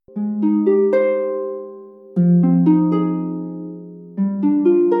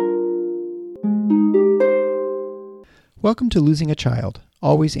Welcome to Losing a Child,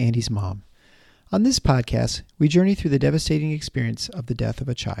 Always Andy's Mom. On this podcast, we journey through the devastating experience of the death of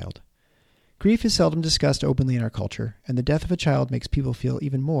a child. Grief is seldom discussed openly in our culture, and the death of a child makes people feel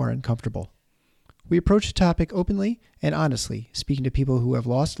even more uncomfortable. We approach the topic openly and honestly, speaking to people who have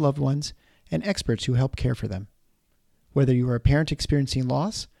lost loved ones and experts who help care for them. Whether you are a parent experiencing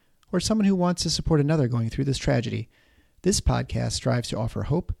loss or someone who wants to support another going through this tragedy, this podcast strives to offer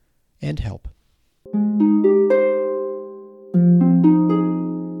hope and help.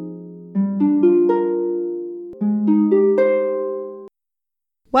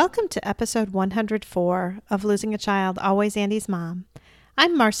 Welcome to episode 104 of Losing a Child, Always Andy's Mom.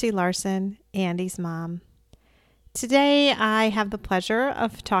 I'm Marcy Larson, Andy's mom. Today I have the pleasure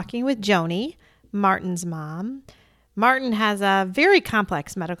of talking with Joni, Martin's mom. Martin has a very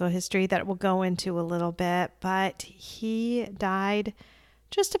complex medical history that we'll go into a little bit, but he died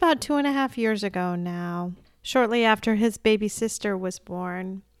just about 2.5 years ago now, shortly after his baby sister was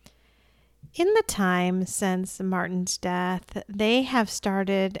born. In the time since Martin's death, they have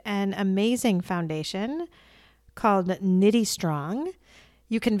started an amazing foundation called Nitty Strong.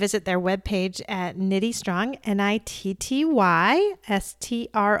 You can visit their webpage at Nitty Strong,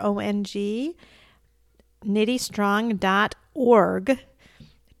 NITTYSTRONG, nittystrong.org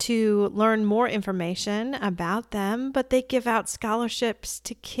to learn more information about them. But they give out scholarships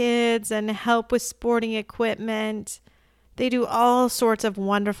to kids and help with sporting equipment. They do all sorts of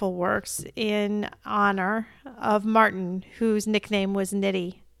wonderful works in honor of Martin, whose nickname was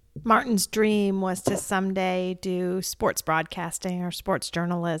Nitty. Martin's dream was to someday do sports broadcasting or sports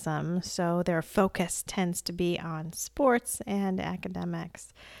journalism, so their focus tends to be on sports and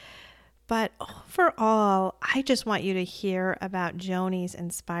academics. But overall, I just want you to hear about Joni's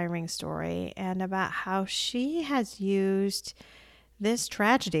inspiring story and about how she has used this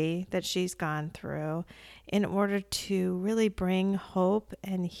tragedy that she's gone through in order to really bring hope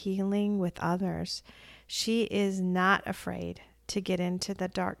and healing with others. She is not afraid to get into the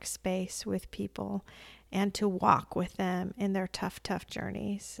dark space with people and to walk with them in their tough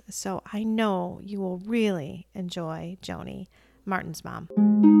journeys. So I know you will really enjoy Joni, Martin's mom.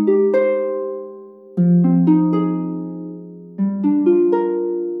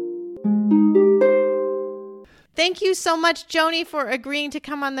 Thank you so much, Joni, for agreeing to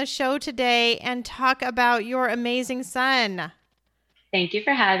come on the show today and talk about your amazing son. Thank you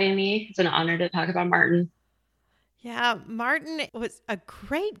for having me. It's an honor to talk about Martin. Yeah, Martin was a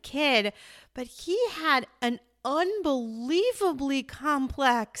great kid, but he had an unbelievably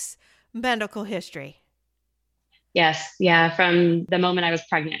complex medical history. Yes. Yeah. From the moment I was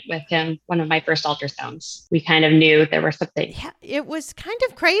pregnant with him, one of my first ultrasounds, we kind of knew there was something. Yeah, it was kind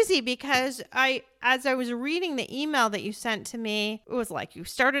of crazy because as I was reading the email that you sent to me, it was like you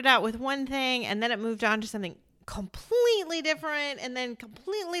started out with one thing and then it moved on to something completely different and then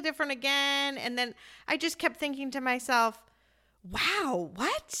completely different again. And then I just kept thinking to myself, wow,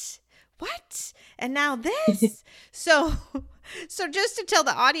 what? And now this. So just to tell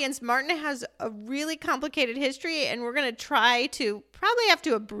the audience, Martin has a really complicated history, and we're going to try to probably have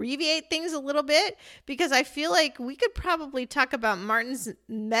to abbreviate things a little bit because I feel like we could probably talk about Martin's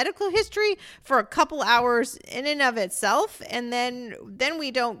medical history for a couple hours in and of itself. And then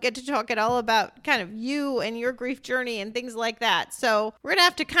we don't get to talk at all about kind of you and your grief journey and things like that. So we're going to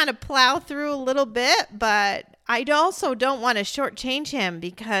have to kind of plow through a little bit, but I also don't want to shortchange him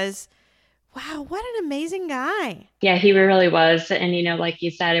because wow, what an amazing guy. Yeah, he really was. And, like you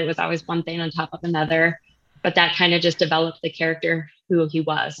said, it was always one thing on top of another, but that kind of just developed the character who he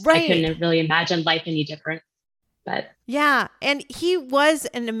was. Right. I couldn't really imagine life any different, but. Yeah. And he was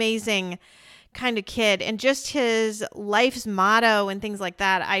an amazing kind of kid, and just his life's motto and things like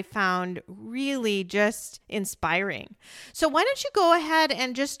that I found really just inspiring. So why don't you go ahead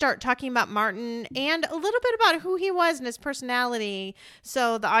and just start talking about Martin and a little bit about who he was and his personality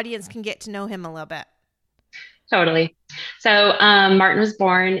so the audience can get to know him a little bit. Totally. So Martin was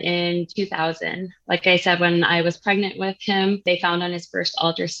born in 2000. Like I said, when I was pregnant with him, they found on his first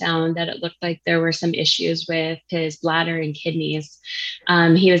ultrasound that it looked like there were some issues with his bladder and kidneys.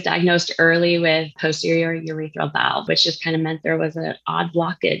 He was diagnosed early with posterior urethral valve, which just kind of meant there was an odd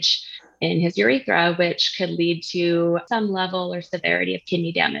blockage in his urethra, which could lead to some level or severity of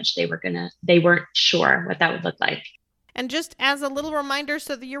kidney damage. They weren't sure what that would look like. And just as a little reminder,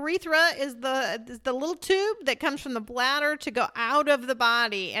 so the urethra is the little tube that comes from the bladder to go out of the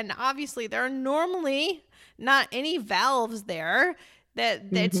body. And obviously there are normally not any valves there. that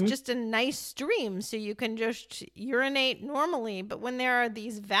it's just a nice stream, so you can just urinate normally. But when there are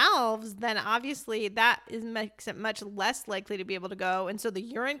these valves, then obviously that makes it much less likely to be able to go. And so the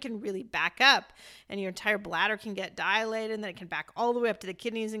urine can really back up and your entire bladder can get dilated, and then it can back all the way up to the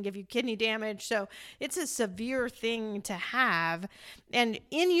kidneys and give you kidney damage. So it's a severe thing to have. And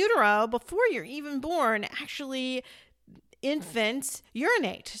in utero, before you're even born, actually infants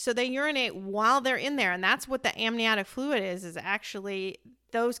urinate. So they urinate while they're in there. And that's what the amniotic fluid is actually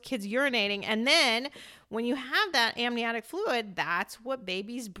those kids urinating. And then when you have that amniotic fluid, that's what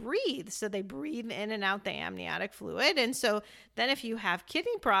babies breathe. So they breathe in and out the amniotic fluid. And so then if you have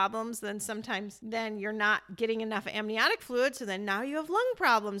kidney problems, then sometimes then you're not getting enough amniotic fluid. So then now you have lung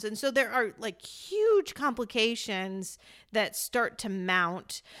problems. And so there are like huge complications that start to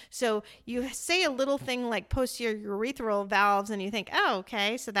mount. So you say a little thing like posterior urethral valves and you think, oh,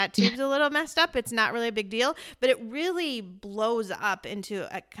 okay, so that tube's a little messed up. It's not really a big deal, but it really blows up into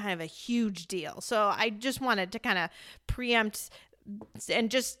a kind of a huge deal. So I just wanted to kind of preempt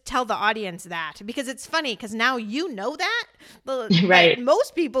and just tell the audience that, because it's funny because now you know that, right?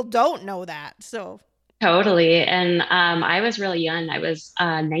 Most people don't know that. So totally. And I was really young. I was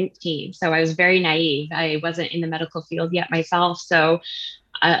 19, so I was very naive. I wasn't in the medical field yet myself. So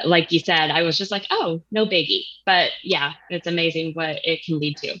like you said, I was just like, oh, no biggie. But yeah, it's amazing what it can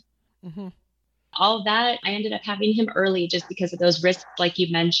lead to. Mm-hmm. All of that, I ended up having him early just because of those risks, like you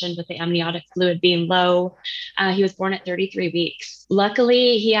mentioned, with the amniotic fluid being low. He was born at 33 weeks.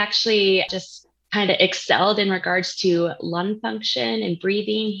 Luckily, he actually just kind of excelled in regards to lung function and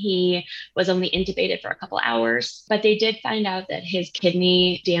breathing. He was only intubated for a couple hours, but they did find out that his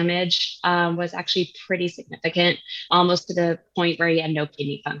kidney damage was actually pretty significant, almost to the point where he had no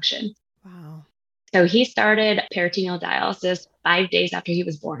kidney function. Wow. So he started peritoneal dialysis 5 days after he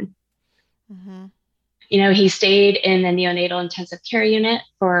was born. Mm-hmm. You know, he stayed in the neonatal intensive care unit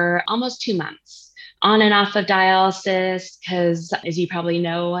for almost 2 months, on and off of dialysis, because as you probably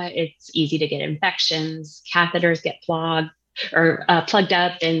know, it's easy to get infections, catheters get plugged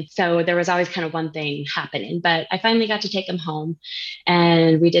up. And so there was always kind of one thing happening, but I finally got to take him home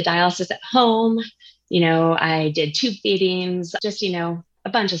and we did dialysis at home. You know, I did tube feedings, just, you know, a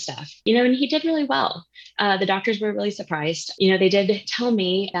bunch of stuff, you know, and he did really well. The doctors were really surprised. You know, they did tell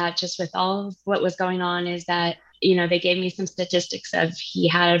me that just with all of what was going on is that, you know, they gave me some statistics of he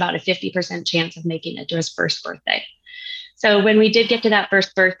had about a 50% chance of making it to his first birthday. So when we did get to that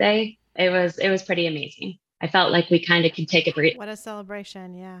first birthday, it was pretty amazing. I felt like we kind of could take a breath. What a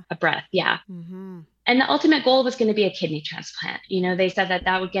celebration. Yeah. A breath. Yeah. Mm-hmm. And the ultimate goal was going to be a kidney transplant. You know, they said that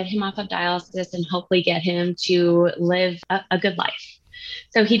that would get him off of dialysis and hopefully get him to live a good life.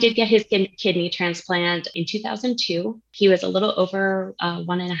 So he did get his kidney transplant in 2002. He was a little over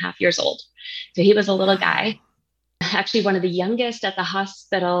 1.5 years old. So he was a little guy, actually one of the youngest at the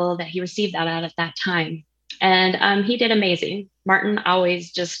hospital that he received that at that time. And he did amazing. Martin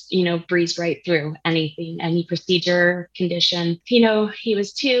always just, you know, breezed right through anything, any procedure, condition. You know, he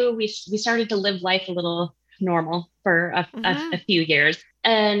was 2. We started to live life a little normal for a few years.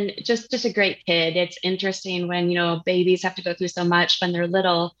 And just a great kid. It's interesting when, you know, babies have to go through so much when they're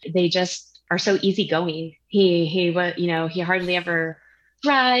little, they just are so easygoing. He was, you know, he hardly ever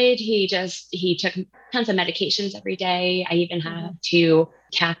cried. He took tons of medications every day. I even had to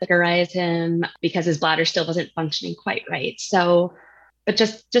catheterize him because his bladder still wasn't functioning quite right. So, but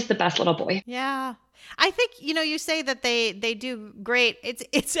just the best little boy. Yeah. I think, you know, you say that they do great.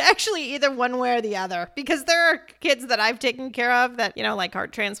 It's actually either one way or the other, because there are kids that I've taken care of that, you know, like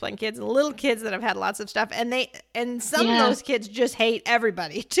heart transplant kids, little kids that have had lots of stuff. And some of those kids just hate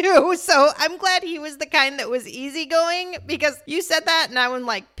everybody too. So I'm glad he was the kind that was easygoing, because you said that and I was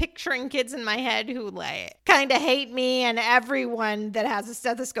like picturing kids in my head who like kind of hate me and everyone that has a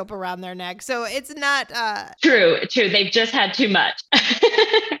stethoscope around their neck. So it's not True. They've just had too much.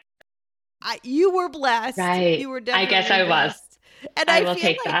 You were blessed. Right. You were definitely I guess I blessed. was. And I I will feel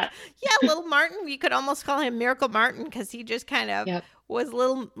take like, that. Yeah, little Martin, you could almost call him Miracle Martin, because he just kind of was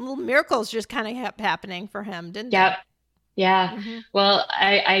little miracles just kind of kept happening for him, didn't Yep. they? Yeah. Mm-hmm. Well,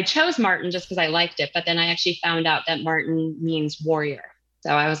 I chose Martin just because I liked it, but then I actually found out that Martin means warrior. So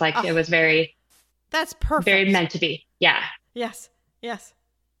I was like, it was that's perfect. Very meant to be. Yeah. Yes.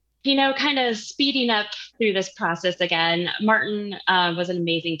 You know, kind of speeding up through this process again, Martin was an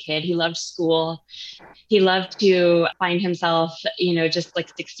amazing kid. He loved school. He loved to find himself, you know, just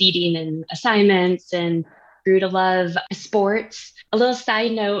like succeeding in assignments, and grew to love sports. A little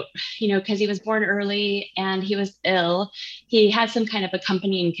side note, you know, because he was born early and he was ill, he had some kind of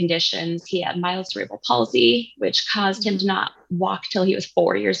accompanying conditions. He had mild cerebral palsy, which caused him to not walk till he was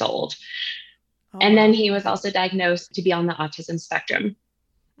 4 years old. And then he was also diagnosed to be on the autism spectrum,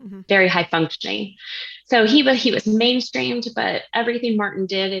 very high functioning. So he was mainstreamed, but everything Martin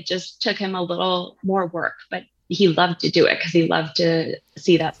did, it just took him a little more work, but he loved to do it because he loved to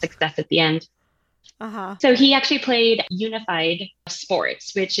see that success at the end. So he actually played unified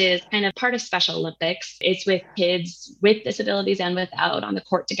sports, which is kind of part of Special Olympics. It's with kids with disabilities and without on the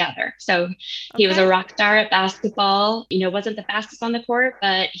court together. So he was a rock star at basketball, wasn't the fastest on the court,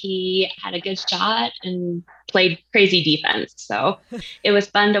 but he had a good shot and played crazy defense. So it was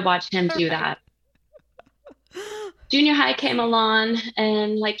fun to watch him do that. Junior high came along,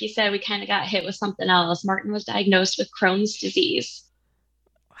 and like you said, we kind of got hit with something else. Martin was diagnosed with Crohn's disease.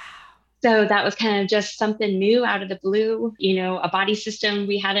 So that was kind of just something new out of the blue, a body system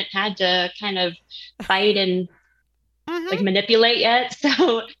we hadn't had to kind of fight and like manipulate yet.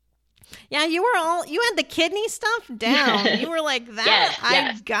 So yeah, you had the kidney stuff down. You were like, that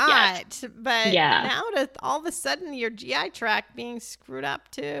But now all of a sudden your GI tract being screwed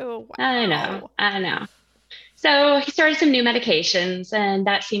up too. Wow. I know. So he started some new medications, and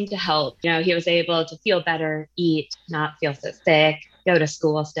that seemed to help. He was able to feel better, eat, not feel so sick, go to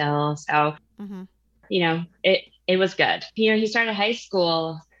school still. So, it was good. He started high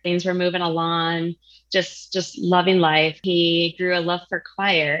school, things were moving along, just loving life. He grew a love for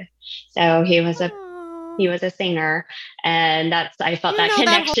choir. So he was a singer, and I felt that connection.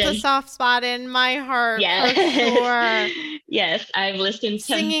 That holds a soft spot in my heart. Yeah. For sure. Yes, I've listened to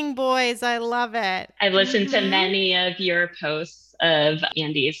Singing Boys. I love it. I've listened to many of your posts of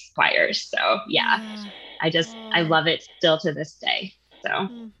Andy's choirs. So yeah, I love it still to this day. So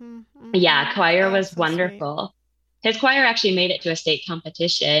choir was wonderful. Sweet. His choir actually made it to a state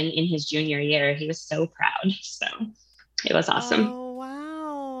competition in his junior year. He was so proud. So it was awesome.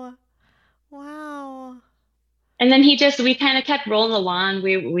 Oh, wow. And then we kind of kept rolling along.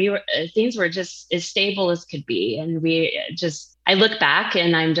 We were, things were just as stable as could be. And I look back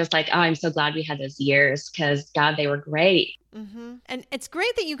and I'm just like, oh, I'm so glad we had those years, because God, they were great. And it's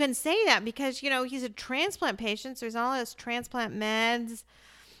great that you can say that, because, he's a transplant patient. So he's on all those transplant meds,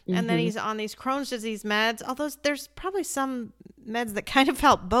 and then he's on these Crohn's disease meds. Although there's probably some meds that kind of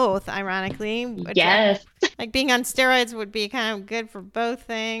help both, ironically. Yes. Like being on steroids would be kind of good for both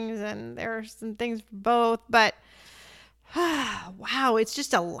things. And there are some things for both, but wow, it's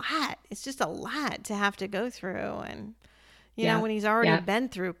just a lot. It's just a lot to have to go through. And, when he's already been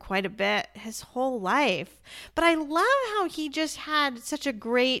through quite a bit his whole life. But I love how he just had such a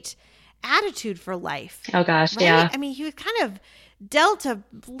great attitude for life. Oh, gosh, right? yeah. I mean, he was kind of dealt a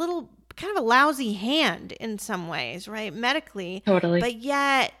little, kind of a lousy hand in some ways, right? Medically. Totally. But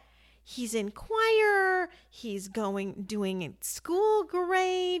yet he's in choir. He's doing school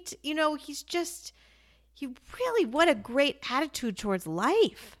great. What a great attitude towards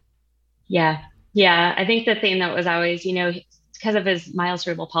life. Yeah. Yeah. I think the thing that was always, because of his mild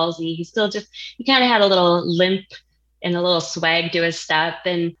cerebral palsy, he kind of had a little limp and a little swag to his step.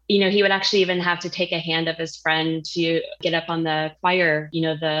 And, he would actually even have to take a hand of his friend to get up on the choir,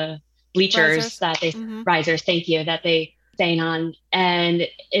 the bleachers risers, thank you, that they sang on. And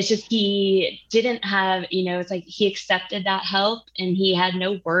it's just, he didn't have, it's like he accepted that help, and he had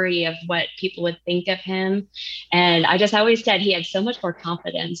no worry of what people would think of him. And I just always said he had so much more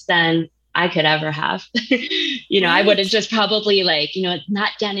confidence than I could ever have. Right. I would have just probably not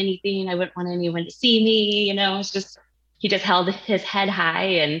done anything. I wouldn't want anyone to see me, it's just, he just held his head high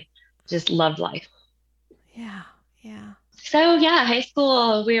and just loved life. Yeah. Yeah. So high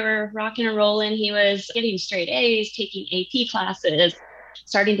school, we were rocking and rolling. He was getting straight A's, taking AP classes,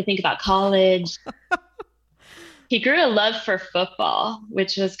 starting to think about college. He grew a love for football,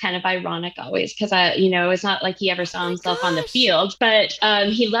 which was kind of ironic always, because it's not like he ever saw himself on the field, but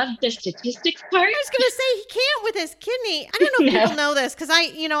he loved the statistics part. I was going to say he can't with his kidney. I don't know if people know this, because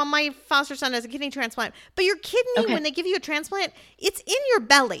my foster son has a kidney transplant, but your kidney, when they give you a transplant, it's in your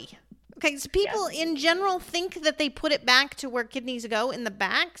belly. Okay, so people in general think that they put it back to where kidneys go in the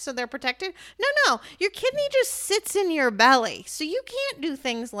back, so they're protected. No, your kidney just sits in your belly. So you can't do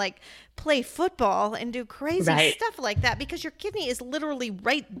things like play football and do crazy stuff like that, because your kidney is literally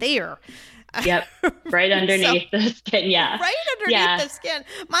right there. Yep, right underneath the skin, Right underneath the skin.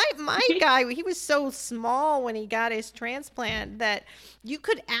 My guy, he was so small when he got his transplant that you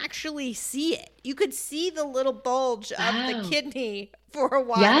could actually see it. You could see the little bulge of the kidney for a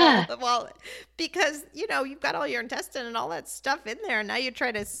while. Yeah. Well, because, you've got all your intestine and all that stuff in there. And now you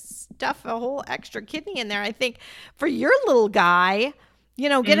try to stuff a whole extra kidney in there. I think for your little guy,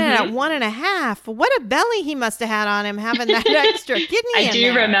 getting it at 1.5, what a belly he must have had on him having that extra kidney in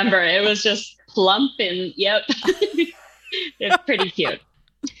there. Remember. It was just plump and, yep. It's pretty cute.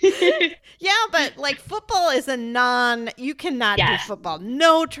 Yeah, but like football is you cannot do Yes. football.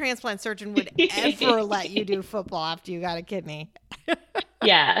 No transplant surgeon would ever let you do football after you got a kidney.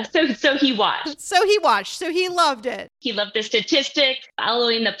 Yeah. So he watched. So he watched. So he loved it. He loved the statistics,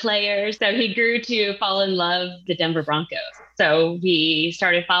 following the players. So he grew to fall in love with the Denver Broncos. So he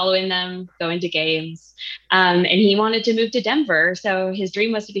started following them, going to games, and he wanted to move to Denver. So his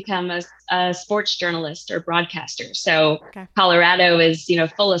dream was to become a sports journalist or broadcaster. So Okay. Colorado is,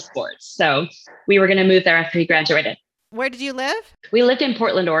 full of sports. So we were going to move there after he graduated. Where did you live? We lived in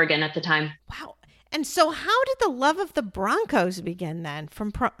Portland, Oregon at the time. Wow. And so how did the love of the Broncos begin then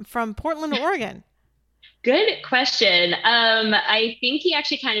from Portland, Oregon? Good question. I think he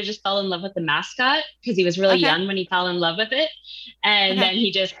actually kind of just fell in love with the mascot because he was really young when he fell in love with it. And then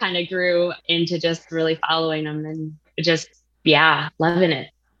he just kind of grew into just really following them and just, loving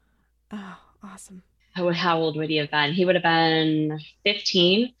it. Oh, awesome. How old would he have been? He would have been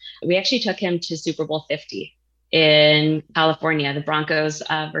 15. We actually took him to Super Bowl 50 in California, the Broncos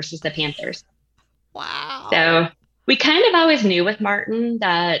versus the Panthers. Wow. So we kind of always knew with Martin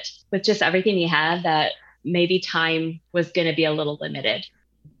that with just everything he had, that maybe time was going to be a little limited.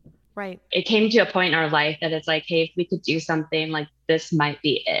 Right. It came to a point in our life that it's like, hey, if we could do something, like this might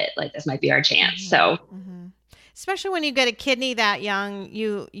be it. Like this might be our chance. So, especially when you get a kidney that young,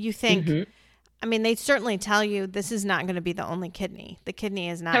 you think, I mean, they certainly tell you this is not going to be the only kidney. The kidney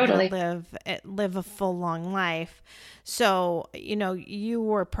is not going to live a full, long life. So, you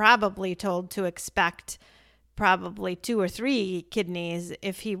were probably told to expect probably 2 or 3 kidneys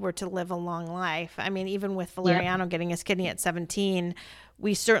if he were to live a long life. I mean, even with Valeriano getting his kidney at 17,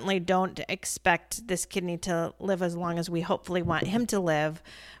 we certainly don't expect this kidney to live as long as we hopefully want him to live,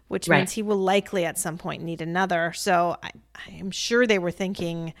 which means he will likely at some point need another. So I am sure they were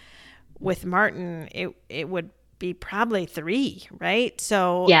thinking with Martin, it would be probably 3, right?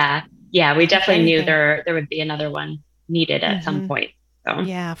 So yeah, we definitely knew there would be another one needed at some point. So.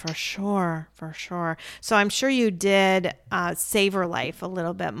 Yeah, for sure. So I'm sure you did savor life a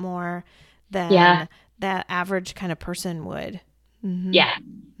little bit more than that average kind of person would. Yeah,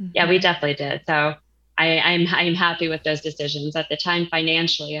 we definitely did. So I'm happy with those decisions. At the time,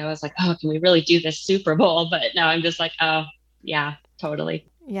 financially, I was like, oh, can we really do this Super Bowl? But now I'm just like, oh, yeah, totally.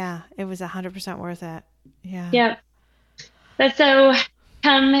 Yeah, it was 100% worth it. Yeah. Yeah. But so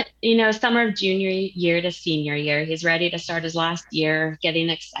come, summer of junior year to senior year, he's ready to start his last year, getting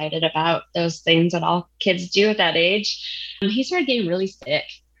excited about those things that all kids do at that age. He started getting really sick,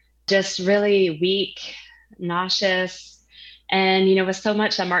 just really weak, nauseous. And, with so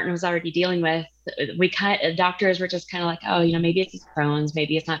much that Martin was already dealing with, doctors were just kind of like, oh, maybe it's his Crohn's,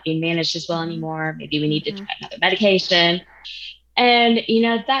 maybe it's not being managed as well anymore. Maybe we need to try another medication. And,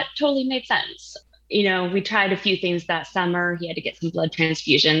 that totally made sense. We tried a few things that summer. He had to get some blood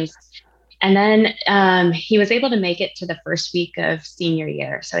transfusions. And then he was able to make it to the first week of senior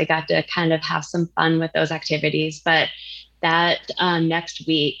year. So he got to kind of have some fun with those activities. But that next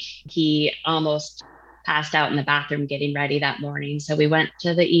week, he almost passed out in the bathroom getting ready that morning. So we went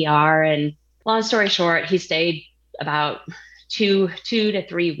to the ER, and long story short, he stayed about 2 to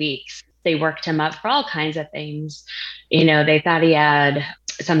 3 weeks. They worked him up for all kinds of things. They thought he had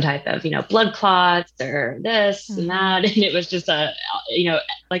some type of, blood clots or this and that. And it was just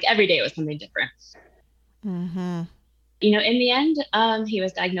like every day it was something different. In the end, he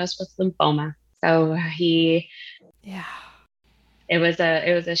was diagnosed with lymphoma. So it was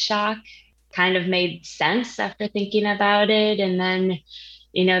a shock, kind of made sense after thinking about it. And then,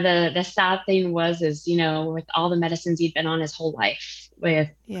 the sad thing was with all the medicines he'd been on his whole life with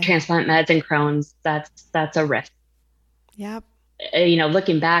transplant meds and Crohn's, that's a risk. Yep.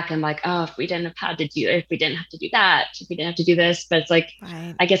 Looking back, I'm like, oh, if we didn't have to do that, if we didn't have to do this, but it's like,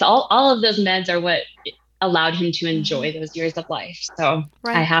 I guess all of those meds are what allowed him to enjoy those years of life. So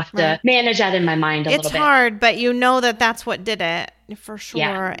I have to manage that in my mind a little bit. It's hard, but that's what did it for sure.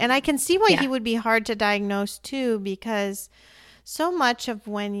 Yeah. And I can see why he would be hard to diagnose too, because so much of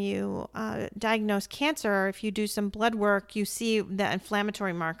when you diagnose cancer, if you do some blood work, you see the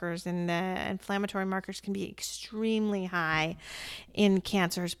inflammatory markers, and the inflammatory markers can be extremely high in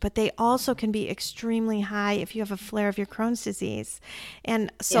cancers, but they also can be extremely high if you have a flare of your Crohn's disease.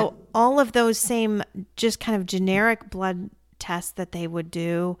 And so all of those same just kind of generic blood tests that they would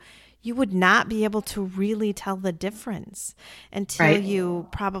do, you would not be able to really tell the difference until you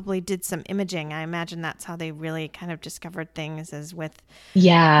probably did some imaging. I imagine that's how they really kind of discovered things, is with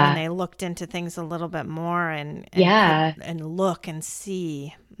when they looked into things a little bit more and look and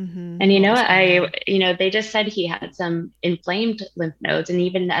see. And they just said he had some inflamed lymph nodes, and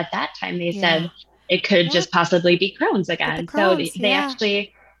even at that time they said it could Yeah. just possibly be Crohn's The again. So Crohn's, they yeah.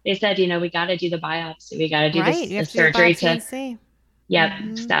 actually, they said, we got to do the biopsy. We got to do Right. You the have to do the surgery biopsy and to, see. yep.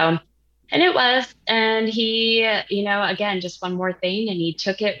 Mhm. So, and it was, and he, again, just one more thing. And he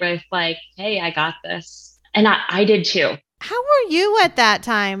took it with like, hey, I got this. And I did too. How were you at that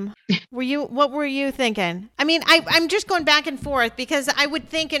time? What were you thinking? I mean, I'm just going back and forth because I would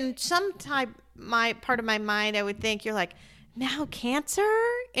think in some time, my part of my mind, I would think you're like, now cancer?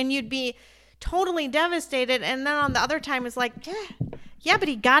 And you'd be totally devastated. And then on the other time, it's like, yeah, but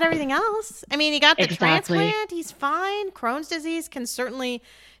he got everything else. I mean, he got the Exactly. transplant. He's fine. Crohn's disease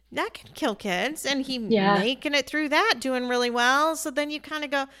that can kill kids. And he Yeah. making it through that, doing really well. So then you kind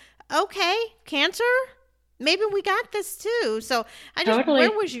of go, okay, cancer? Maybe we got this too. So Totally.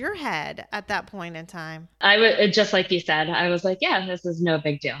 where was your head at that point in time? I would, just like you said, I was like, yeah, this is no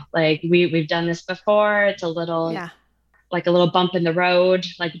big deal. Like we've done this before. It's a little, Yeah. like a little bump in the road.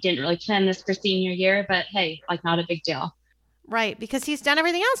 Like we didn't really plan this for senior year, but hey, like not a big deal. Right. Because he's done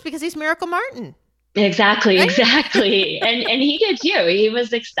everything else because he's Miracle Martin. Exactly. Right? Exactly. And he did too. He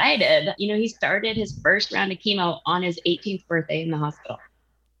was excited. He started his first round of chemo on his 18th birthday in the hospital.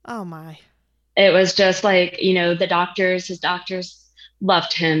 Oh my. It was just like, his doctors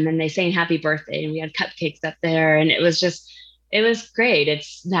loved him and they sang happy birthday and we had cupcakes up there. And it was great.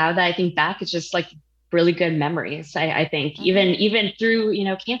 It's now that I think back, it's just like really good memories. I think even through,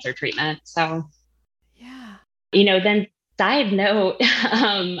 cancer treatment. So, yeah. Then side note,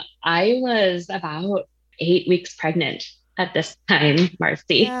 I was about 8 weeks pregnant at this time,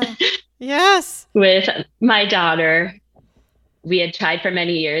 Marcy, Yeah. Yes. with my daughter. We had tried for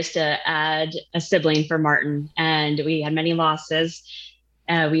many years to add a sibling for Martin, and we had many losses.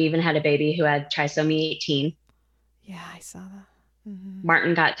 We even had a baby who had trisomy 18. Yeah, I saw that. Mm-hmm.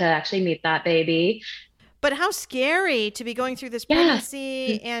 Martin got to actually meet that baby. But how scary to be going through this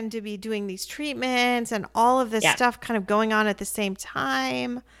pregnancy and to be doing these treatments and all of this stuff kind of going on at the same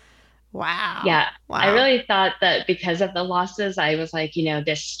time. Wow. Yeah. Wow. I really thought that because of the losses, I was like,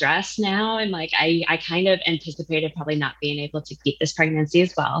 this stress now. And like, I kind of anticipated probably not being able to keep this pregnancy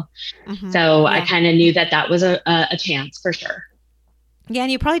as well. Mm-hmm. So I kind of knew that was a chance for sure. Yeah.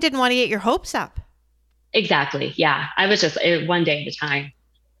 And you probably didn't want to get your hopes up. Exactly. Yeah. I was just one day at a time.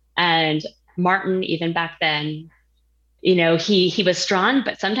 And Martin, even back then, he was strong,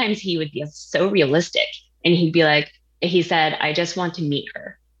 but sometimes he would be so realistic and he'd be like, he said, I just want to meet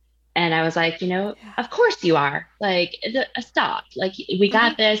her. And I was like, of course you are. Like, stop. Like, we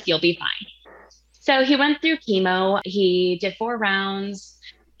got this. You'll be fine. So he went through chemo. He did 4 rounds.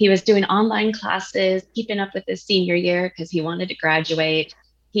 He was doing online classes, keeping up with his senior year because he wanted to graduate.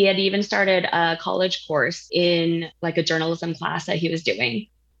 He had even started a college course in like a journalism class that he was doing,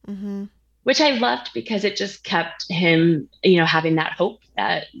 which I loved because it just kept him, having that hope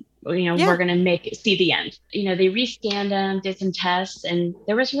that we're going to see the end. They rescanned him, did some tests, and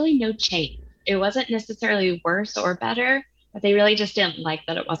there was really no change. It wasn't necessarily worse or better, but they really just didn't like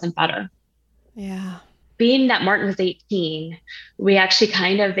that it wasn't better. Yeah. Being that Martin was 18, we actually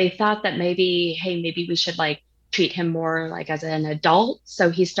they thought that maybe we should like treat him more like as an adult.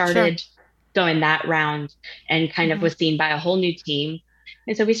 So he started going that round and kind of was seen by a whole new team.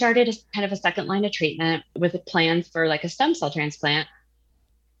 And so we started a second line of treatment with plans for like a stem cell transplant.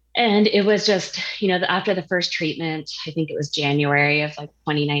 And it was just, after the first treatment, I think it was January of like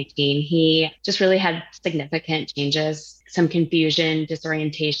 2019, he just really had significant changes, some confusion,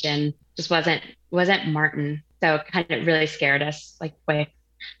 disorientation, just wasn't Martin. So it kind of really scared us like quick.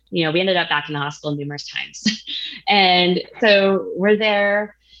 We ended up back in the hospital numerous times. And so we're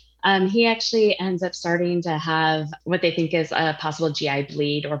there. He actually ends up starting to have what they think is a possible GI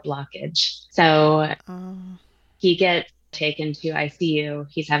bleed or blockage. So he gets taken to ICU.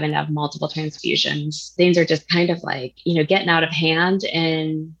 He's having to have multiple transfusions. Things are just kind of like, getting out of hand.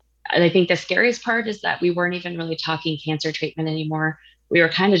 And I think the scariest part is that we weren't even really talking cancer treatment anymore. We were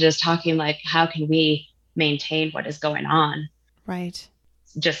kind of just talking like, how can we maintain what is going on? Right.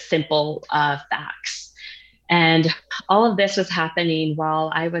 Just simple facts. And all of this was happening while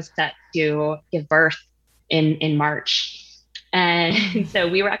I was set to give birth in March. And so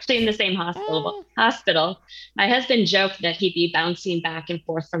we were actually in the same hospital. My husband joked that he'd be bouncing back and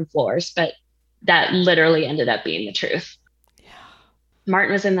forth from floors, but that literally ended up being the truth. Yeah.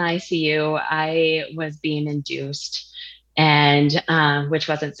 Martin was in the ICU. I was being induced, and which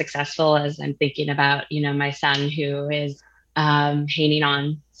wasn't successful, as I'm thinking about, my son who is hanging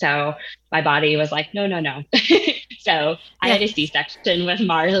on. So my body was like, no. So I had a C-section with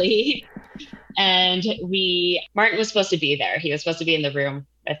Marley. And Martin was supposed to be there. He was supposed to be in the room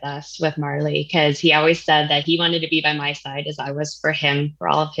with us, with Marley, because he always said that he wanted to be by my side as I was for him, for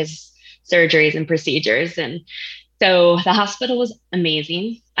all of his surgeries and procedures. And so the hospital was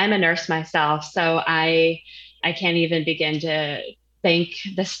amazing. I'm a nurse myself, so I can't even begin to thank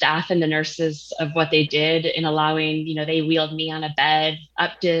the staff and the nurses of what they did in allowing, they wheeled me on a bed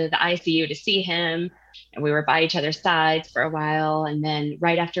up to the ICU to see him. And we were by each other's sides for a while. And then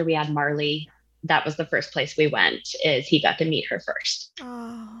right after we had Marley, that was the first place we went, is he got to meet her first.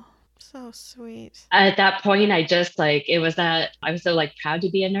 Oh, so sweet. At that point, I was so like proud to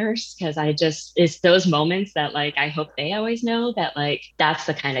be a nurse, because it's those moments that like, I hope they always know that like, that's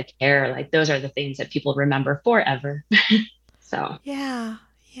the kind of care, like those are the things that people remember forever. So yeah,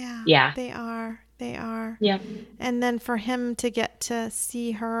 they are. Yeah. And then for him to get to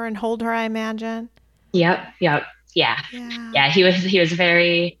see her and hold her, I imagine. Yeah. He was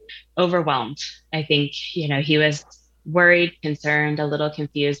very overwhelmed. I think, he was worried, concerned, a little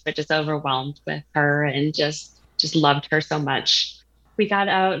confused, but just overwhelmed with her, and just loved her so much. We got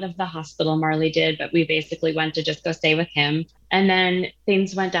out of the hospital, Marley did, but we basically went to just go stay with him. And then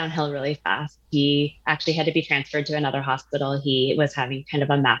things went downhill really fast. He actually had to be transferred to another hospital. He was having kind of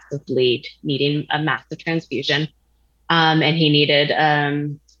a massive bleed, needing a massive transfusion. And he needed,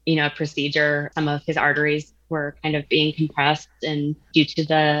 a procedure. Some of his arteries were kind of being compressed, and due to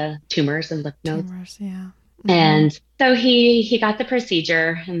the tumors and lymph nodes. Tumors, yeah. Mm-hmm. And so he got the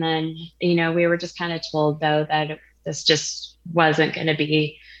procedure, and then, we were just kind of told though that this just wasn't going to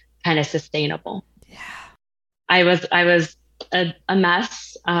be kind of sustainable. Yeah. I was a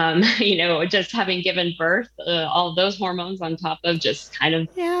mess, just having given birth, all of those hormones on top of just kind of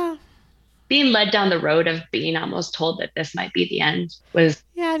being led down the road of being almost told that this might be the end was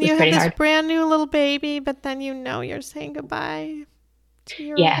and you have this hard. Brand new little baby, but then you're saying goodbye to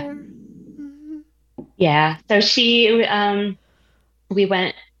your other. Mm-hmm. Yeah. So we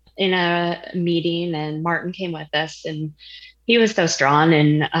went in a meeting, and Martin came with us, and he was so strong.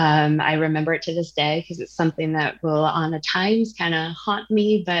 And I remember it to this day, because it's something that will on a times kind of haunt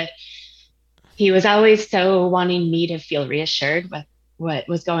me, but he was always so wanting me to feel reassured with what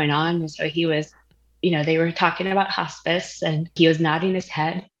was going on. And so he was, they were talking about hospice, and he was nodding his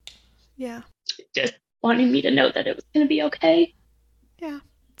head. Yeah. Just wanting me to know that it was going to be okay. Yeah.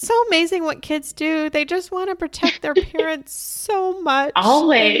 So amazing what kids do. They just want to protect their parents so much.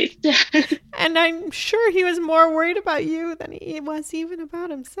 Always. And I'm sure he was more worried about you than he was even about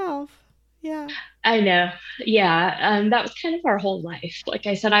himself. Yeah. I know. Yeah. That was kind of our whole life. Like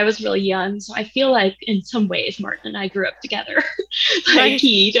I said, I was really young, so I feel like in some ways Martin and I grew up together. Like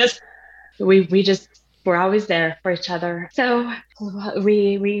we just were always there for each other. So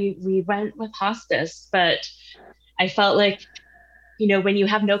we went with hospice, but I felt like, when you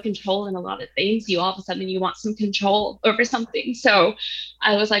have no control in a lot of things, you all of a sudden you want some control over something. So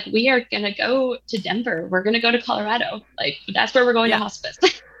I was like, we are going to go to Denver. We're going to go to Colorado. Like, that's where we're going to hospice.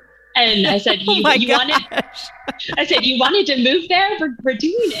 And I said, you wanted to move there? We're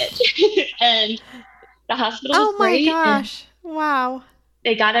doing it. And the hospital was great. Oh my gosh. Wow.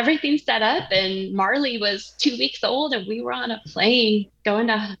 They got everything set up, and Marley was 2 weeks old, and we were on a plane going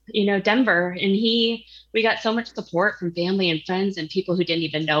to, Denver, and we got so much support from family and friends and people who didn't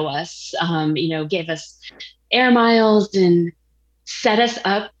even know us, gave us air miles and set us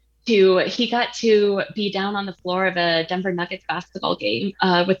up he got to be down on the floor of a Denver Nuggets basketball game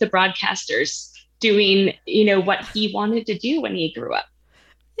with the broadcasters doing, what he wanted to do when he grew up.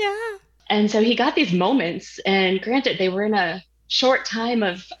 Yeah. And so he got these moments, and granted, they were in a short time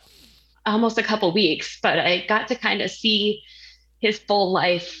of almost a couple weeks, but I got to kind of see his full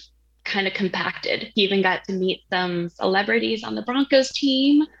life kind of compacted. He even got to meet some celebrities on the Broncos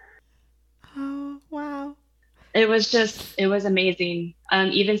team. Oh, wow. It was amazing.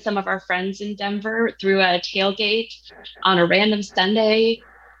 Even some of our friends in Denver threw a tailgate on a random Sunday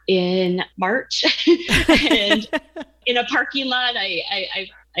in March and in a parking lot I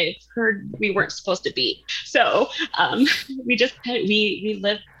heard we weren't supposed to be. So we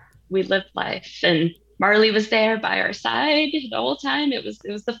lived life, and Marley was there by our side the whole time. It was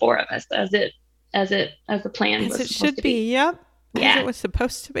the four of us as the plan was. As it should be. Yep. Yeah. As it was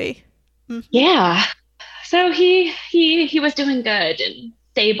supposed to be. Mm-hmm. Yeah. So he was doing good and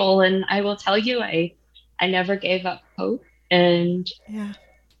stable, and I will tell you, I never gave up hope and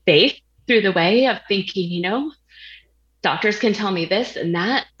faith through the way of thinking, doctors can tell me this and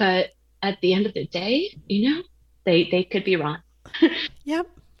that, but at the end of the day, they could be wrong. Yep.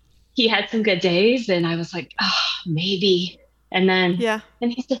 He had some good days, and I was like, oh, maybe. And then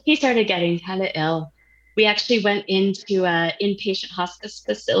and he started getting kind of ill. We actually went into an inpatient hospice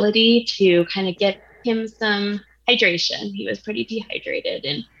facility to kind of get him some hydration. He was pretty dehydrated.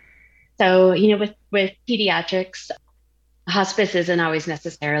 And so, with pediatrics, hospice isn't always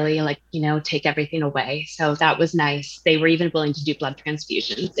necessarily like, take everything away. So that was nice. They were even willing to do blood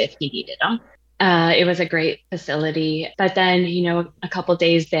transfusions if he needed them. It was a great facility. But then, a couple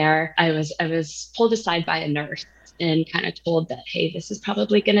days there, I was pulled aside by a nurse and kind of told that, hey, this is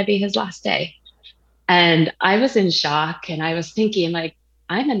probably going to be his last day. And I was in shock, and I was thinking, like,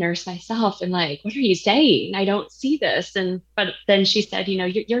 I'm a nurse myself, and like, what are you saying? I don't see this. But then she said,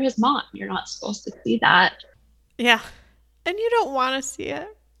 you're his mom. You're not supposed to see that. Yeah. And you don't want to see it.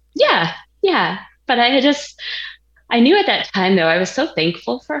 Yeah. Yeah. But I knew at that time, though, I was so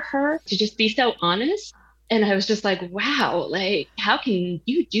thankful for her to just be so honest. And I was just like, wow, like, how can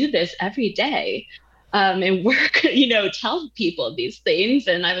you do this every day? And work, tell people these things.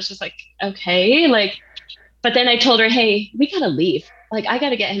 And I was just like, okay, like, but then I told her, hey, we got to leave. Like, I got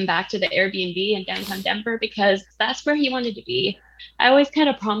to get him back to the Airbnb in downtown Denver because that's where he wanted to be. I always kind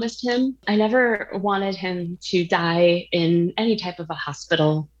of promised him I never wanted him to die in any type of a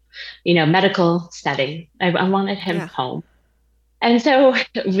hospital, medical setting. I wanted him home. And so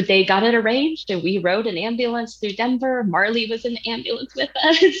they got it arranged, and we rode an ambulance through Denver. Marley was in the ambulance with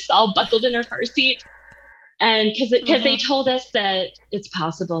us, all buckled in her car seat. And because they told us that it's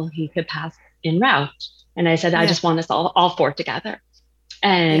possible he could pass en route. And I said, I just want us all four together.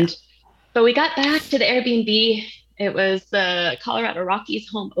 But we got back to the Airbnb. It was the Colorado Rockies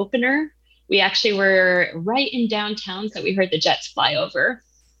home opener. We actually were right in downtown, so we heard the jets fly over.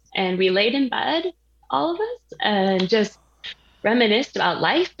 And we laid in bed, all of us, and just reminisced about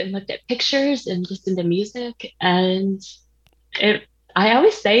life and looked at pictures and listened to music. And I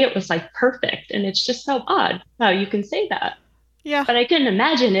always say it was like perfect. And it's just so odd how you can say that. Yeah. But I couldn't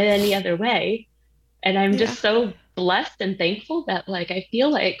imagine it any other way. And I'm just so blessed and thankful that like I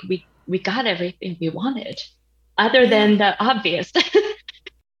feel like we got everything we wanted, other than the obvious.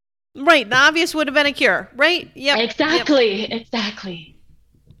 Right. The obvious would have been a cure, right? Yep. Exactly.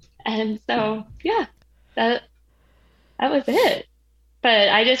 And so, that was it. But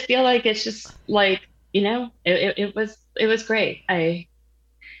I just feel like it's just like, it was great.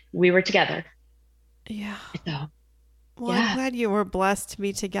 We were together. Yeah. So, well, I'm glad you were blessed to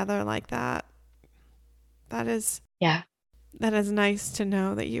be together like that. That is nice to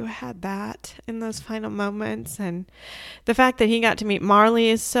know that you had that in those final moments. And the fact that he got to meet Marley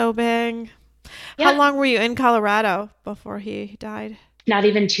is so big. Yeah. How long were you in Colorado before he died? Not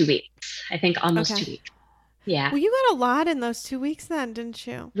even 2 weeks. I think almost 2 weeks. Yeah. Well, you got a lot in those 2 weeks then, didn't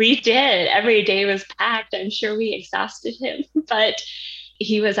you? We did. Every day was packed. I'm sure we exhausted him, but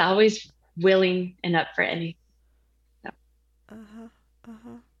he was always willing and up for anything. So.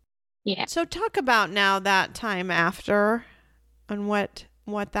 Yeah. So talk about now that time after and what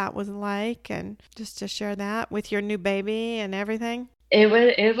that was like, and just to share that with your new baby and everything. It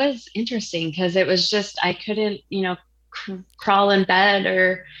was interesting because it was just, I couldn't, crawl in bed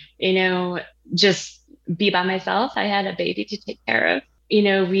or, just be by myself. I had a baby to take care of.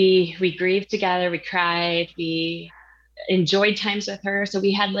 We grieved together, we cried, we enjoyed times with her. So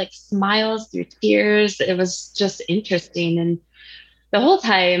we had like smiles through tears. It was just interesting. And the whole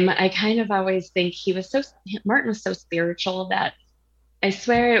time I kind of always think Martin was so spiritual that I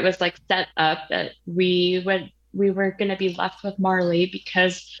swear it was like set up that we were going to be left with Marley,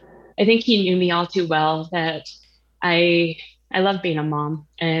 because I think he knew me all too well that I love being a mom,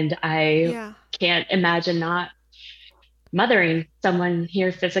 and I can't imagine not mothering someone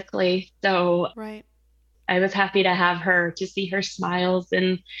here physically. So I was happy to have her, to see her smiles,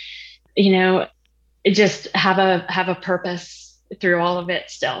 and just have a purpose through all of it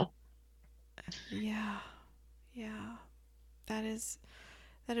still. Yeah. That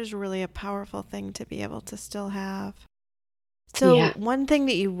is really a powerful thing to be able to still have. So one thing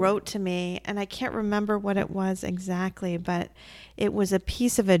that you wrote to me, and I can't remember what it was exactly, but it was a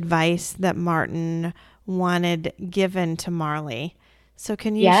piece of advice that Martin wanted given to Marley. So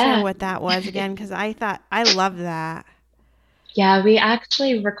can you share what that was again? Because I love that. Yeah, we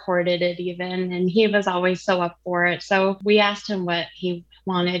actually recorded it even, and he was always so up for it. So we asked him what he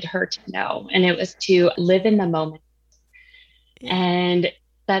wanted her to know, and it was to live in the moment. Yeah. And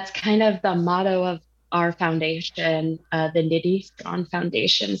that's kind of the motto of our foundation, the Nitty Strawn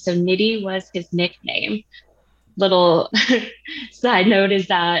Foundation. So Nitty was his nickname. Little side note is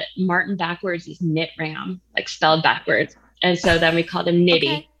that Martin backwards is Nitram, like spelled backwards. And so then we called him Nitty.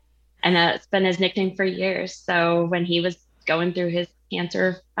 Okay. And that's been his nickname for years. So when he was going through his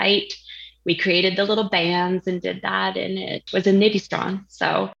cancer fight, we created the little bands and did that, and it was a Nitty Strawn.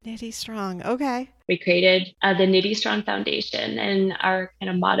 So Nitty Strawn, okay. We created the Nitty Strawn Foundation, and our kind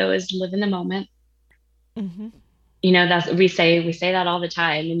of motto is live in the moment. Mm-hmm. that's we say that all the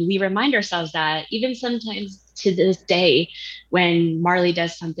time, and we remind ourselves that even sometimes to this day when Marley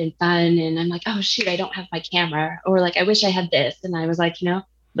does something fun and I'm like, oh shoot, I don't have my camera, or like I wish I had this, and I was like,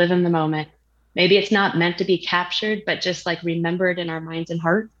 live in the moment. Maybe it's not meant to be captured, but just like remembered in our minds and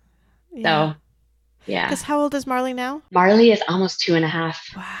heart. Yeah. So yeah. Because how old is Marley now? Marley is almost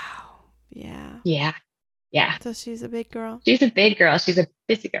 2.5. Wow. Yeah. Yeah. Yeah. So she's a big girl. She's a big girl. She's a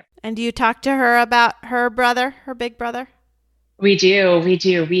busy girl. And do you talk to her about her brother, her big brother? We do. We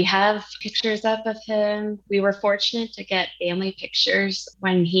do. We have pictures up of him. We were fortunate to get family pictures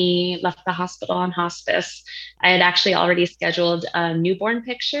when he left the hospital on hospice. I had actually already scheduled newborn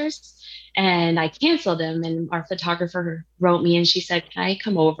pictures and I canceled them. And our photographer wrote me and she said, can I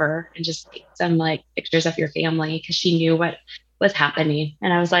come over and just take some like pictures of your family? Because she knew what was happening.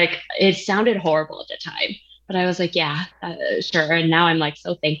 And I was like, it sounded horrible at the time, but I was like, yeah, sure. And now I'm like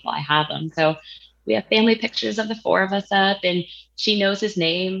so thankful I have them. So we have family pictures of the four of us up, and she knows his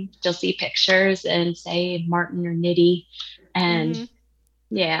name. She'll see pictures and say Martin or Nitty. And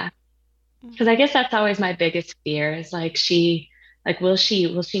yeah, because I guess that's always my biggest fear is like will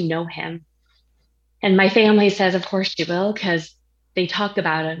she know him? And my family says, of course she will, because they talk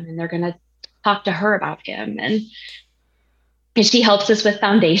about him and they're going to talk to her about him. And she helps us with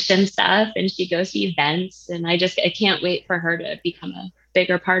foundation stuff and she goes to events. And I can't wait for her to become a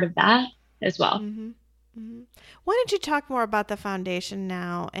bigger part of that as well. Why don't you talk more about the foundation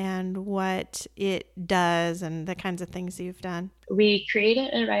now and what it does and the kinds of things you've done? We created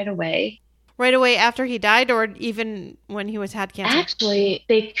it right away. Right away after he died, or even when he had cancer? Actually,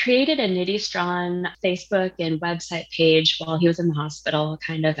 they created a Nitty Strawn Facebook and website page while he was in the hospital,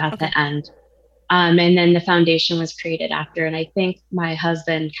 kind of at the end. And then the foundation was created after. And I think my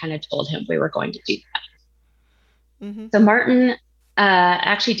husband kind of told him we were going to do that. So Martin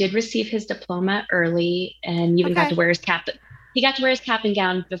actually did receive his diploma early and even got to wear his cap. He got to wear his cap and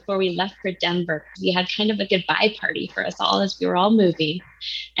gown before we left for Denver. We had kind of a goodbye party for us all as we were all moving.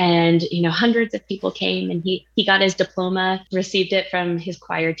 And, hundreds of people came and he got his diploma, received it from his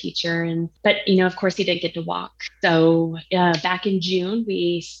choir teacher. But of course, he didn't get to walk. So back in June,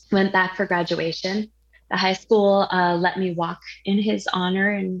 we went back for graduation. The high school let me walk in his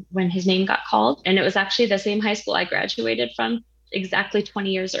honor and when his name got called. And it was actually the same high school I graduated from exactly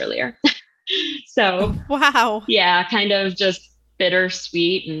 20 years earlier. So, wow. Yeah, kind of just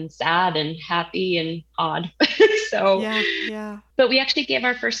bittersweet and sad and happy and odd. So, yeah. But we actually gave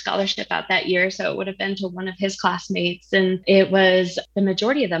our first scholarship out that year. So it would have been to one of his classmates. And it was the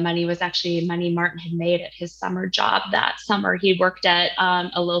majority of the money was actually money Martin had made at his summer job that summer. He worked at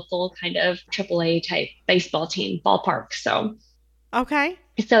a local kind of AAA type baseball team ballpark. So,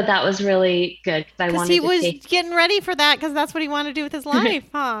 so that was really good because he was getting ready for that because that's what he wanted to do with his life,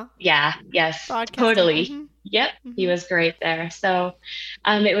 huh? Yeah. Yes. Totally. Yep. He was great there. So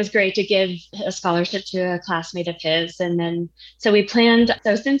it was great to give a scholarship to a classmate of his. And then so we planned.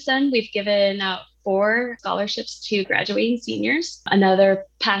 So since then, we've given out 4 scholarships to graduating seniors. Another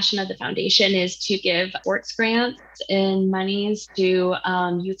passion of the foundation is to give sports grants and monies to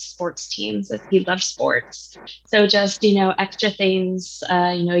youth sports teams as he loves sports. So just, extra things,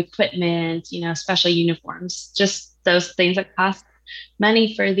 equipment, special uniforms, just those things that cost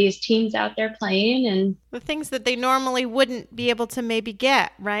money for these teams out there playing, and the things that they normally wouldn't be able to maybe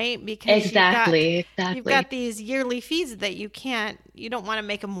get, right? Because exactly. You've got these yearly fees that you don't want to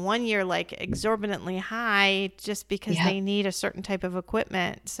make them one year like exorbitantly high just because they need a certain type of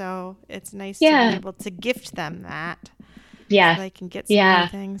equipment. So it's nice to be able to gift them that. Yeah. So they can get some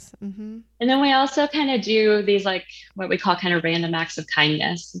things. And then we also kind of do these like what we call kind of random acts of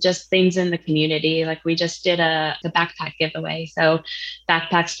kindness, just things in the community. Like we just did a backpack giveaway. So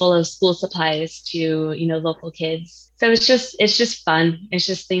backpacks full of school supplies to, local kids. So it's just fun. It's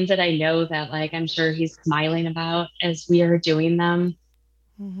just things that I know that like, I'm sure he's smiling about as we are doing them.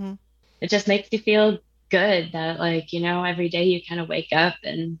 It just makes you feel good that like, every day you kind of wake up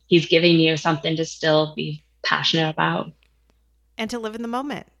and he's giving you something to still be passionate about. And to live in the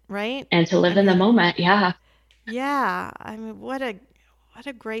moment, right? And to live in the moment, yeah. Yeah. I mean, what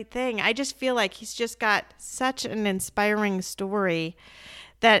a great thing. I just feel like he's just got such an inspiring story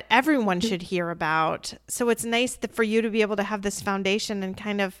that everyone should hear about. So it's nice for you to be able to have this foundation and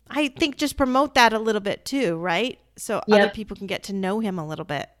kind of, I think, just promote that a little bit too, right? So other people can get to know him a little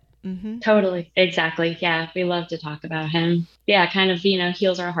bit. Totally. Exactly. Yeah. We love to talk about him. Yeah. Kind of,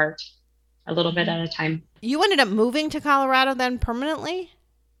 heals our heart a little bit at a time. You ended up moving to Colorado then permanently?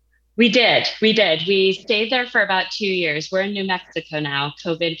 We did. We stayed there for about 2 years. We're in New Mexico now.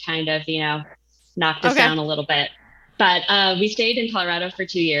 COVID kind of, knocked us down a little bit. But we stayed in Colorado for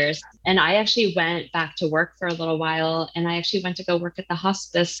 2 years, and I actually went back to work for a little while, and I actually went to go work at the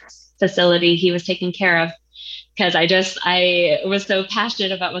hospice facility he was taking care of because I was so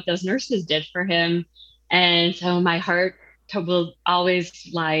passionate about what those nurses did for him. And so my heart will always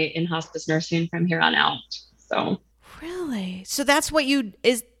lie in hospice nursing from here on out. So Really? So that's what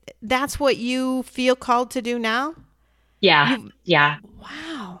you feel called to do now? yeah, yeah.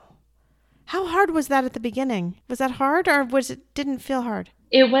 Wow. How hard was that at the beginning? Was that hard, or didn't feel hard?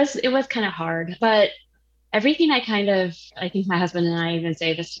 It was kind of hard, but everything I think my husband and I even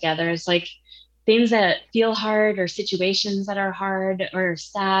say this together, is like things that feel hard or situations that are hard or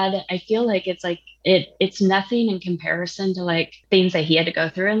sad. I feel like it's nothing in comparison to like things that he had to go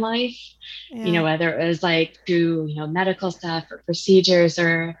through in life, Yeah. whether it was like through, medical stuff or procedures,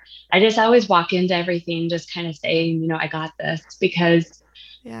 or I just always walk into everything just kind of saying, I got this, because,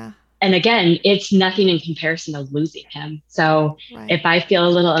 Yeah. and again, it's nothing in comparison to losing him. So Right. if I feel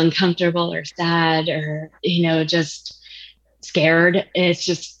a little uncomfortable or sad or, just scared, it's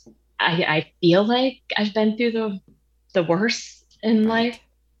just, I feel like I've been through the worst in life.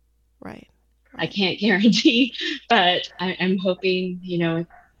 Right. I can't guarantee, but I'm hoping,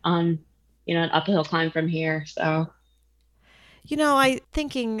 on, an uphill climb from here. So,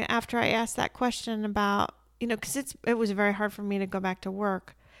 thinking after I asked that question about, because it was very hard for me to go back to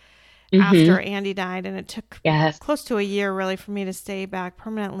work after Andy died, and it took close to a year really for me to stay back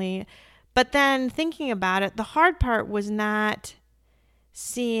permanently. But then thinking about it, the hard part was not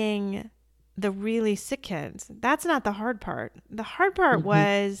seeing the really sick kids. That's not the hard part. The hard part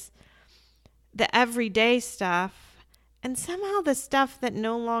was the everyday stuff, and somehow the stuff that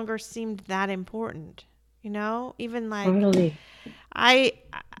no longer seemed that important. Even like totally. I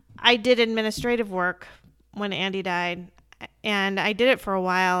did administrative work when Andy died, and I did it for a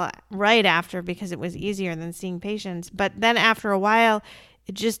while right after because it was easier than seeing patients. But then after a while,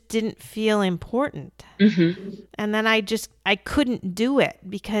 it just didn't feel important. And then I couldn't do it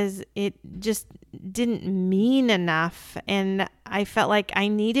because it just didn't mean enough. And I felt like I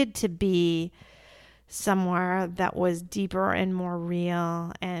needed to be somewhere that was deeper and more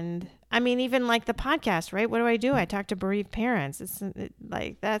real. And I mean, even like the podcast, right? What do? I talk to bereaved parents.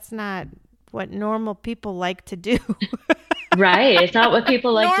 That's not what normal people like to do. Right. It's not what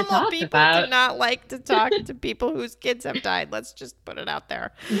people like to talk Normal people about. do not like to talk to people whose kids have died. Let's just put it out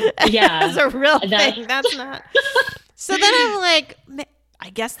there. Yeah. That's a real thing. That's not. So then I'm like, I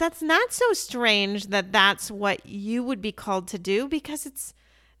guess that's not so strange that that's what you would be called to do, because it's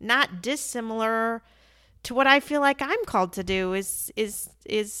not dissimilar to what I feel like I'm called to do is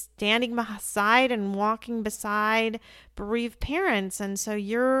standing beside and walking beside bereaved parents. And so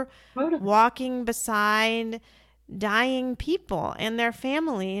you're walking beside dying people and their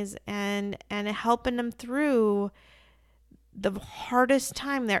families and helping them through the hardest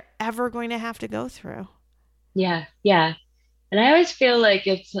time they're ever going to have to go through. Yeah. Yeah. And I always feel like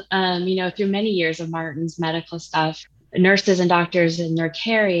it's, through many years of Martin's medical stuff, nurses and doctors and their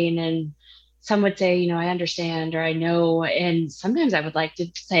caring, and some would say, I understand, or I know. And sometimes I would like to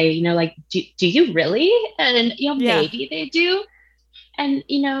say, like, do you really? And, maybe they do. And,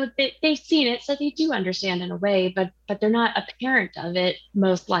 they've seen it, so they do understand in a way, but they're not a parent of it,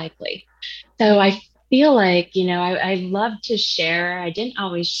 most likely. So I feel like, I love to share. I didn't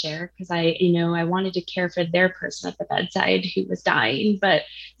always share because I wanted to care for their person at the bedside who was dying. But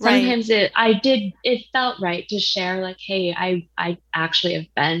sometimes it felt right to share, like, hey, I actually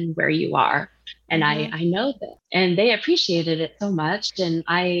have been where you are. And I know that. And they appreciated it so much. And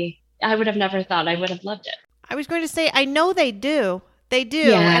I would have never thought I would have loved it. I was going to say, I know they do. They do.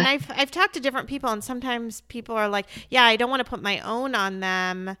 Yeah. And I've talked to different people, and sometimes people are like, yeah, I don't want to put my own on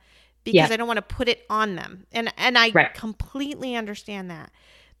them because I don't want to put it on them. And I completely understand that.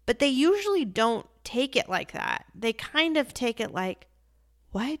 But they usually don't take it like that. They kind of take it like,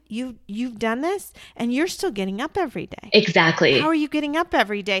 what? You've done this and you're still getting up every day. Exactly. How are you getting up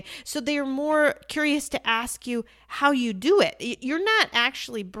every day? So they're more curious to ask you how you do it. You're not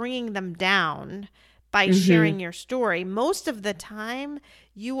actually bringing them down by sharing your story. Most of the time,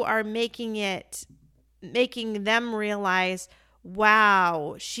 you are making them realize,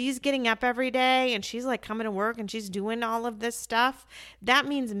 wow, she's getting up every day and she's like coming to work and she's doing all of this stuff. That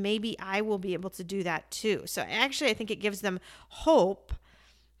means maybe I will be able to do that too. So actually, I think it gives them hope.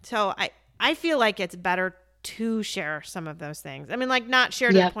 So I feel like it's better to share some of those things. I mean, like, not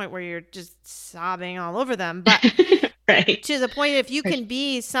share to the point where you're just sobbing all over them, but to the point if you can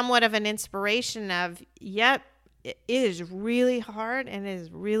be somewhat of an inspiration of, yep, it is really hard and it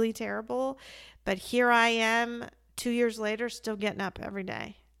is really terrible, but here I am 2 years later, still getting up every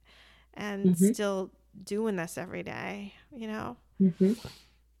day and still doing this every day, you know? Mm-hmm.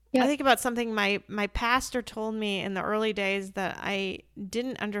 Yeah. I think about something my pastor told me in the early days that I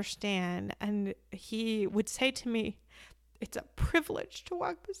didn't understand. And he would say to me, it's a privilege to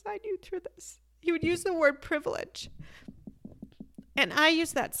walk beside you through this. He would use the word privilege. And I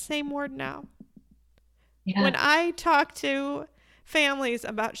use that same word now. Yeah. When I talk to families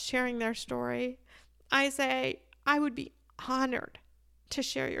about sharing their story, I say, I would be honored to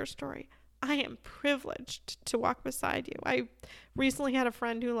share your story. I am privileged to walk beside you. I recently had a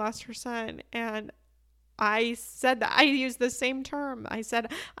friend who lost her son, and I said that I used the same term. I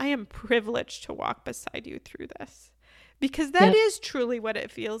said, I am privileged to walk beside you through this, because that is truly what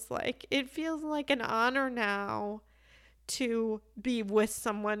it feels like. It feels like an honor now to be with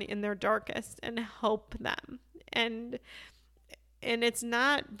someone in their darkest and help them. And it's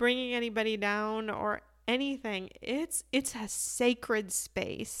not bringing anybody down or anything. It's a sacred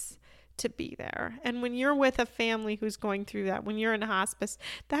space to be there. And when you're with a family who's going through that, when you're in hospice,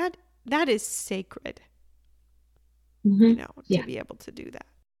 that is sacred. Mm-hmm. You know, to be able to do that.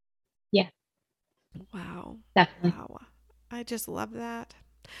 Yeah. Wow. Definitely. Wow. I just love that.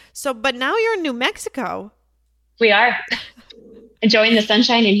 So, but now you're in New Mexico. We are enjoying the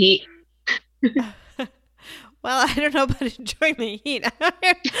sunshine and heat. Well, I don't know about enjoying the heat.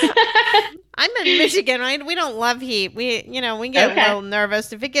 I'm in Michigan, right? We don't love heat. We get a little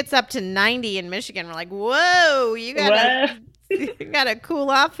nervous. If it gets up to 90 in Michigan, we're like, whoa, you gotta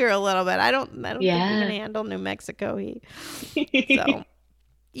cool off here a little bit. I don't think we can handle New Mexico heat. So,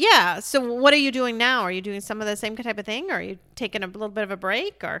 yeah. So what are you doing now? Are you doing some of the same type of thing? Or are you taking a little bit of a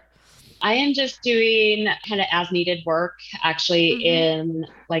break, or? I am just doing kind of as needed work, actually, in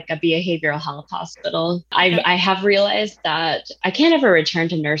like a behavioral health hospital. Okay. I have realized that I can't ever return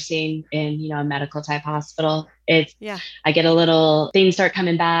to nursing in, a medical type hospital. I get a little, things start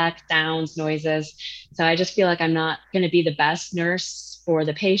coming back, sounds, noises. So I just feel like I'm not going to be the best nurse for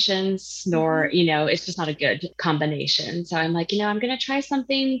the patients, nor, it's just not a good combination. So I'm like, I'm going to try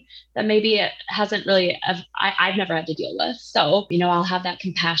something that maybe it hasn't really, I've never had to deal with. So, I'll have that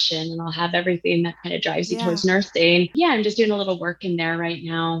compassion and I'll have everything that kind of drives you towards nursing. Yeah, I'm just doing a little work in there right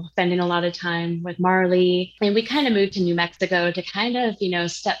now, spending a lot of time with Marley. And we kind of moved to New Mexico to kind of,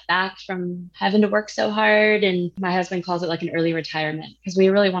 step back from having to work so hard. And my husband calls it like an early retirement, because we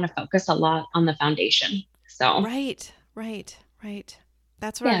really want to focus a lot on the foundation. So Right.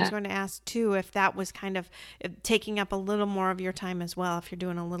 That's what I was going to ask too, if that was kind of taking up a little more of your time as well, if you're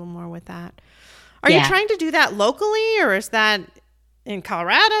doing a little more with that. Are you trying to do that locally, or is that in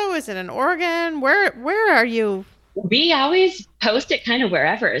Colorado? Is it in Oregon? Where are you? We always post it kind of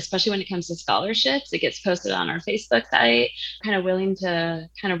wherever, especially when it comes to scholarships. It gets posted on our Facebook site. Kind of willing to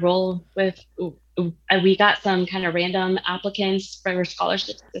kind of roll with. We got some kind of random applicants for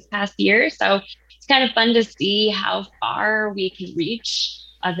scholarships this past year. So it's kind of fun to see how far we can reach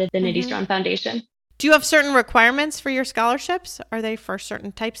other than Eddie Strong Foundation. Do you have certain requirements for your scholarships? Are they for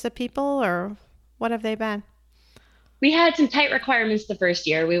certain types of people, or what have they been? We had some tight requirements the first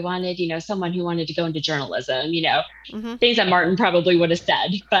year. We wanted, someone who wanted to go into journalism, things that Martin probably would have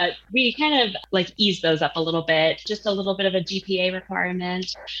said, but we kind of like eased those up a little bit, just a little bit of a GPA requirement,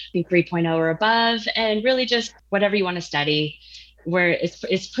 I think 3.0 or above, and really just whatever you want to study, where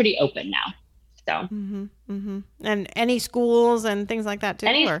it's pretty open now. So, and any schools and things like that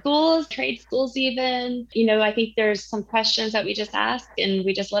too? Schools, trade schools, even, I think there's some questions that we just ask, and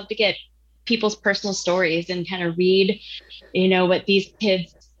we just love to get people's personal stories and kind of read, what these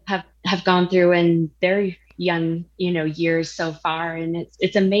kids have gone through in their young, years so far. And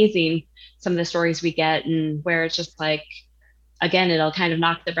it's amazing, some of the stories we get, and where it's just like, again, it'll kind of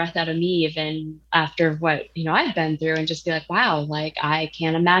knock the breath out of me even after what, I've been through, and just be like, wow, like I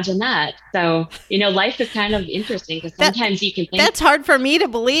can't imagine that. So, life is kind of interesting, because sometimes you can think. That's hard for me to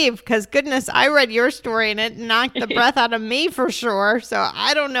believe, because goodness, I read your story and it knocked the breath out of me for sure. So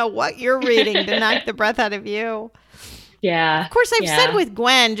I don't know what you're reading to knock the breath out of you. Yeah. Of course, I've said with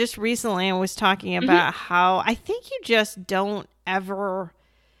Gwen just recently, I was talking about how I think you just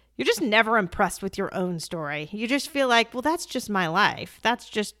you're just never impressed with your own story. You just feel like, well, that's just my life. That's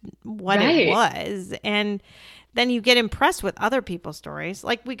just what it was. And then you get impressed with other people's stories.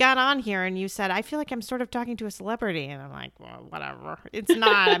 Like we got on here and you said, I feel like I'm sort of talking to a celebrity. And I'm like, well, whatever. It's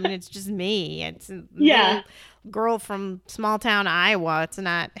not. I mean, it's just me. It's a little girl from small town Iowa. It's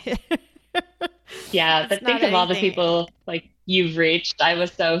not. Yeah, but think of all the people like you've reached. I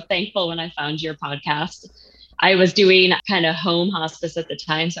was so thankful when I found your podcast. I was doing kind of home hospice at the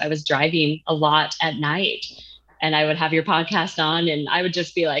time, so I was driving a lot at night, and I would have your podcast on, and I would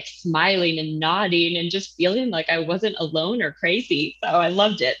just be like smiling and nodding and just feeling like I wasn't alone or crazy. So I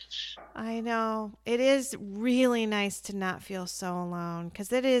loved it. I know. It is really nice to not feel so alone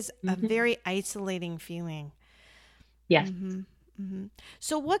because it is a very isolating feeling. Yes.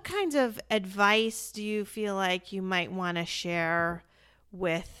 So what kinds of advice do you feel like you might want to share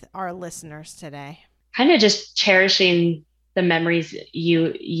with our listeners today? Kind of just cherishing the memories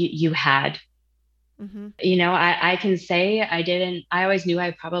you had. You know, I can say I always knew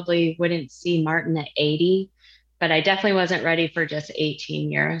I probably wouldn't see Martin at 80, but I definitely wasn't ready for just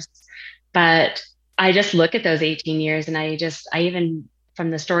 18 years. But I just look at those 18 years and I even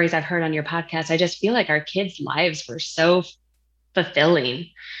from the stories I've heard on your podcast, I just feel like our kids' lives were so fulfilling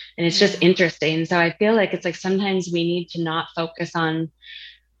and it's just interesting. So I feel like it's like sometimes we need to not focus on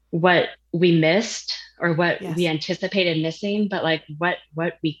what we missed or what we anticipated missing, but like what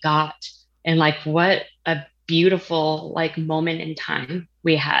we got and like what a beautiful like moment in time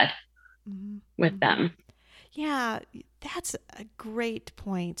we had with them. Yeah, that's a great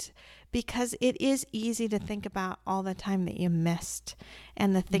point because it is easy to think about all the time that you missed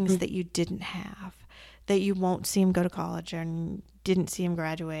and the things that you didn't have, that you won't see them go to college and didn't see them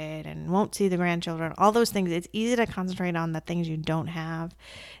graduate and won't see the grandchildren, all those things. It's easy to concentrate on the things you don't have.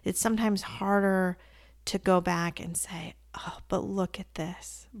 It's sometimes harder to go back and say, oh, but look at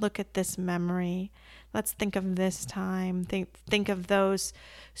this memory. Let's think of this time. Think of those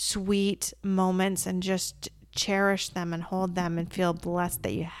sweet moments and just cherish them and hold them and feel blessed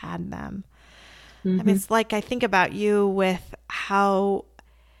that you had them. I mean, it's like I think about you with how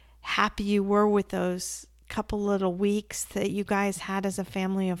happy you were with those couple little weeks that you guys had as a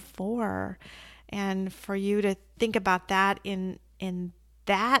family of 4. And for you to think about that in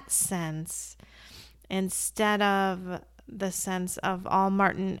that sense, instead of the sense of all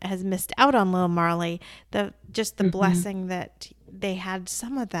Martin has missed out on little Marley, the blessing that they had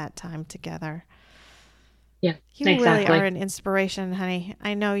some of that time together. Yeah, you really are an inspiration, honey.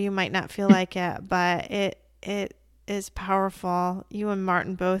 I know you might not feel like it, but it is powerful. You and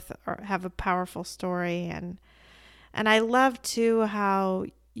Martin both have a powerful story, and I love too how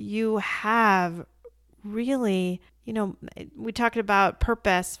you have really, you know, we talked about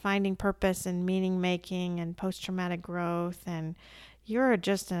purpose, finding purpose and meaning making and post-traumatic growth, and you're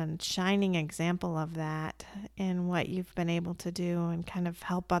just a shining example of that in what you've been able to do and kind of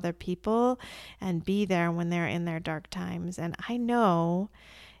help other people and be there when they're in their dark times. And I know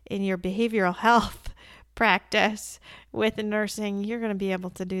in your behavioral health practice with nursing, you're going to be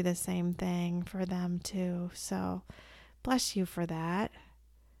able to do the same thing for them too. So bless you for that.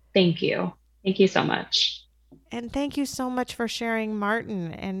 Thank you. Thank you so much. And thank you so much for sharing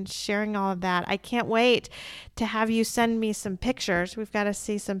Martin and sharing all of that. I can't wait to have you send me some pictures. We've got to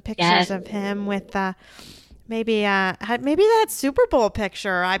see some pictures of him with maybe that Super Bowl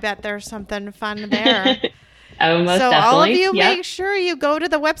picture. I bet there's something fun there. Oh, most so definitely. All of you, make sure you go to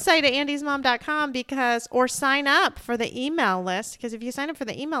the website at andysmom.com or sign up for the email list. Because if you sign up for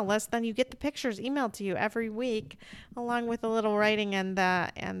the email list, then you get the pictures emailed to you every week, along with a little writing and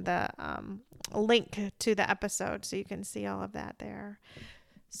the link to the episode, so you can see all of that there.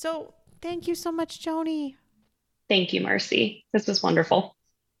 So thank you so much, Joni. Thank you, Marcy. This was wonderful.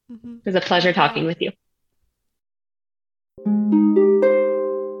 It was a pleasure talking with you.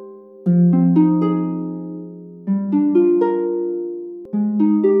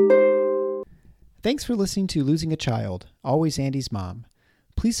 Thanks for listening to Losing a Child, Always Andy's Mom.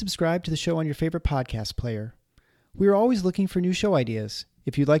 Please subscribe to the show on your favorite podcast player. We are always looking for new show ideas.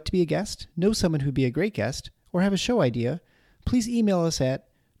 If you'd like to be a guest, know someone who'd be a great guest, or have a show idea, please email us at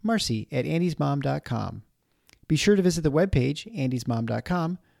marcy@andysmom.com. Be sure to visit the webpage,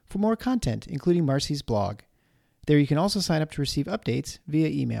 andysmom.com, for more content, including Marcy's blog. There you can also sign up to receive updates via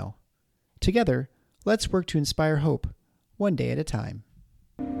email. Together, let's work to inspire hope, one day at a time.